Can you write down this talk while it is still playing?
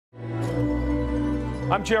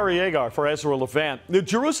I'm Jerry Agar for Ezra Levant. The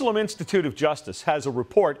Jerusalem Institute of Justice has a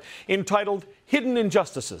report entitled Hidden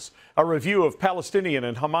Injustices, a review of Palestinian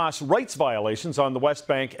and Hamas rights violations on the West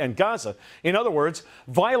Bank and Gaza. In other words,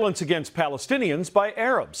 violence against Palestinians by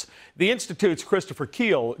Arabs. The Institute's Christopher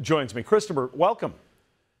Kuehl joins me. Christopher, welcome.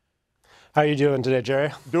 How are you doing today, Jerry?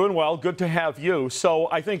 Doing well. Good to have you. So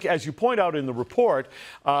I think, as you point out in the report,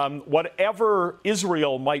 whatever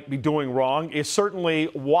Israel might be doing wrong is certainly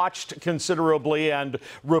watched considerably and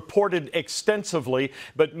reported extensively.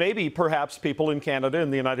 But maybe perhaps people in Canada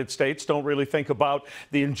and the United States don't really think about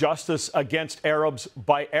the injustice against Arabs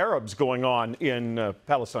by Arabs going on in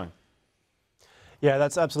Palestine. Yeah,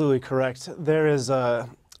 that's absolutely correct. There is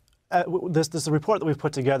this report that we've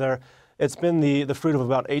put together. It's been the fruit of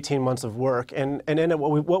about 18 months of work, and in it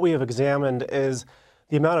what we have examined is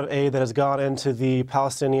the amount of aid that has gone into the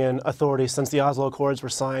Palestinian Authority since the Oslo Accords were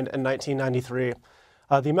signed in 1993.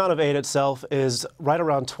 The amount of aid itself is right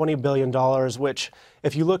around $20 billion, which,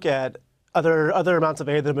 if you look at other amounts of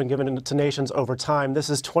aid that have been given to nations over time, this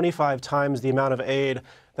is 25 times the amount of aid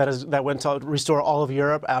that went to restore all of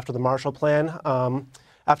Europe after the Marshall Plan,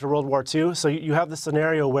 after World War II. So you have this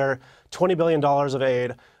scenario where $20 billion of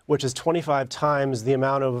aid, which is 25 times the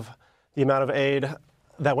amount of aid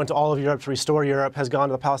that went to all of Europe to restore Europe, has gone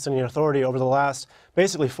to the Palestinian Authority over the last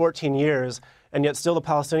basically 14 years, and yet still the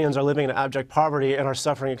Palestinians are living in abject poverty and are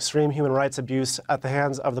suffering extreme human rights abuse at the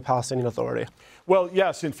hands of the Palestinian Authority. Well,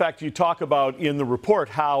 yes, in fact, you talk about in the report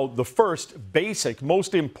how the first basic,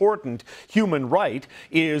 most important human right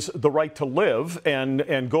is the right to live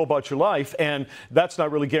and go about your life, and that's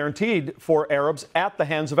not really guaranteed for Arabs at the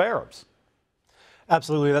hands of Arabs.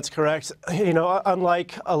 Absolutely, that's correct. You know,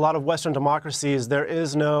 unlike a lot of Western democracies,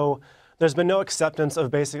 there's been no acceptance of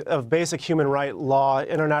basic human right law,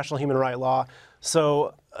 international human right law.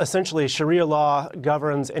 So essentially, Sharia law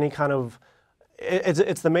governs any kind of.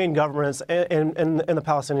 It's the main governance in the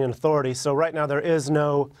Palestinian Authority. So right now there is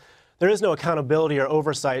no accountability or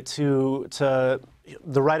oversight to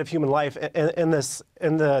the right of human life in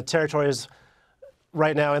the territories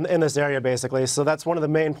right now in this area, basically. So that's one of the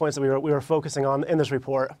main points that we were focusing on in this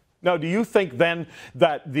report. Now, do you think then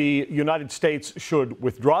that the United States should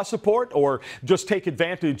withdraw support or just take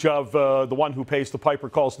advantage of the one who pays the piper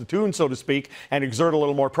calls the tune, so to speak, and exert a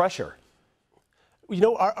little more pressure? You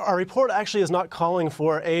know, our report actually is not calling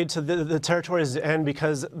for aid to the territories to end,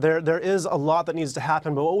 because there is a lot that needs to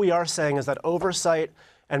happen. But what we are saying is that oversight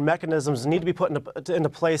and mechanisms need to be put into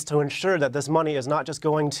place to ensure that this money is not just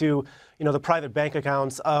going to, the private bank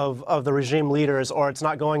accounts of the regime leaders, or it's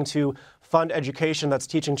not going to fund education that's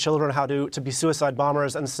teaching children how to be suicide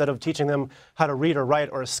bombers instead of teaching them how to read or write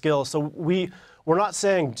or a skill. So we're not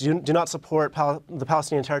saying do not support the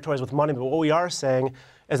Palestinian territories with money, but what we are saying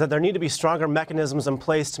is that there need to be stronger mechanisms in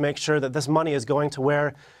place to make sure that this money is going to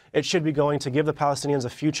where it should be going, to give the Palestinians a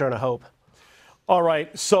future and a hope. All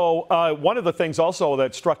right. So one of the things also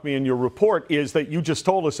that struck me in your report is that you just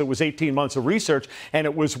told us it was 18 months of research, and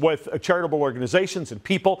it was with charitable organizations and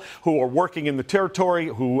people who are working in the territory,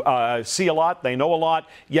 who see a lot, they know a lot,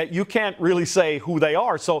 yet you can't really say who they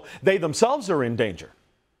are. So they themselves are in danger.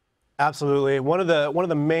 Absolutely. One of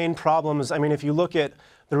the main problems, I mean, if you look at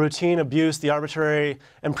the routine abuse, the arbitrary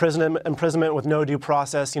imprisonment with no due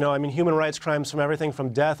process, human rights crimes, from everything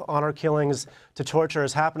from death, honor killings to torture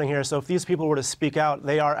is happening here. So if these people were to speak out,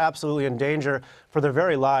 they are absolutely in danger for their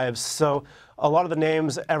very lives. So a lot of the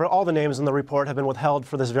names, all the names in the report have been withheld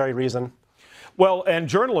for this very reason. Well, and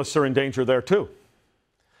journalists are in danger there too.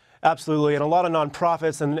 Absolutely, and a lot of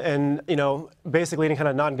nonprofits and basically any kind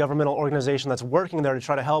of non-governmental organization that's working there to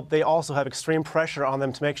try to help, they also have extreme pressure on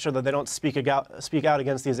them to make sure that they don't speak out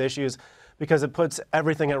against these issues, because it puts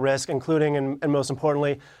everything at risk, including and most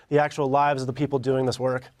importantly, the actual lives of the people doing this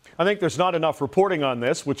work. I think there's not enough reporting on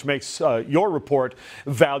this, which makes your report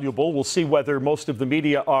valuable. We'll see whether most of the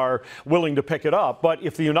media are willing to pick it up. But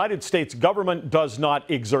if the United States government does not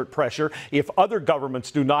exert pressure, if other governments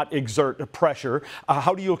do not exert pressure,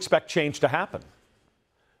 how do you expect change to happen?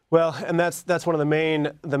 Well, and that's one of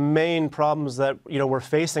the main problems that we're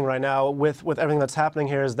facing right now with everything that's happening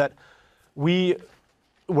here, is that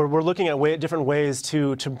we're looking at different ways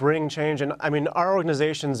to bring change. And I mean, our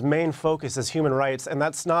organization's main focus is human rights, and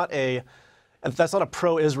that's not a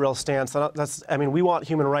pro-Israel stance. We want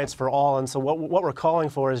human rights for all. And so what we're calling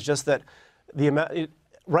for is just that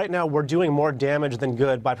right now we're doing more damage than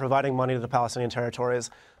good by providing money to the Palestinian territories.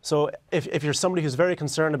 So if you're somebody who's very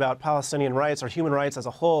concerned about Palestinian rights or human rights as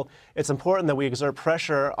a whole, it's important that we exert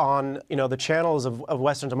pressure on the channels of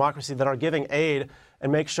Western democracy that are giving aid,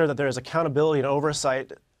 and make sure that there is accountability and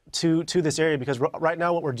oversight to this area, because right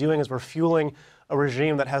now what we're doing is we're fueling a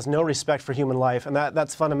regime that has no respect for human life, and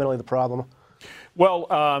that's fundamentally the problem. Well,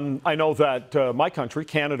 I know that my country,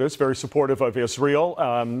 Canada, is very supportive of Israel.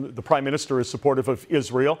 The Prime Minister is supportive of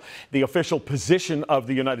Israel. The official position of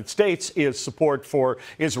the United States is support for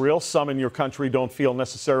Israel. Some in your country don't feel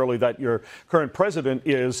necessarily that your current president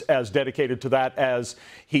is as dedicated to that as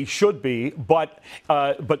he should be. But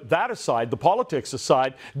that aside, the politics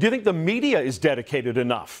aside, do you think the media is dedicated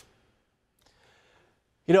enough?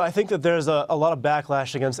 You know, I think that there's a lot of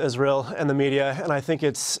backlash against Israel and the media, and I think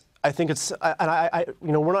it's,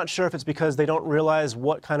 you know, we're not sure if it's because they don't realize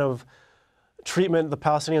what kind of treatment the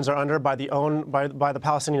Palestinians are under by the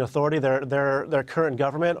Palestinian Authority, their current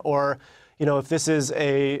government, or, you know, if this is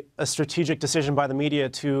a strategic decision by the media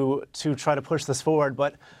to try to push this forward.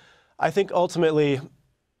 But I think ultimately,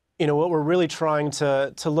 you know, what we're really trying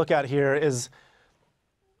to look at here is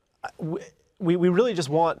we really just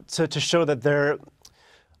want to show that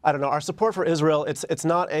I don't know, our support for Israel, it's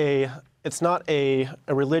not a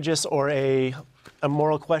religious or a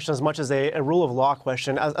moral question as much as a rule of law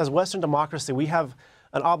question. As Western democracy, we have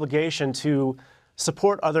an obligation to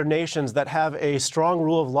support other nations that have a strong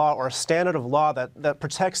rule of law or a standard of law that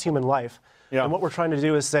protects human life. Yeah. And what we're trying to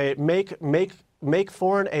do is say, make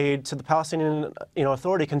foreign aid to the Palestinian, you know,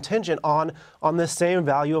 Authority contingent on this same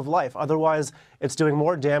value of life. Otherwise, it's doing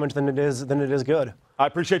more damage than it is good. I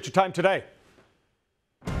appreciate your time today.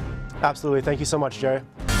 Absolutely. Thank you so much, Jerry.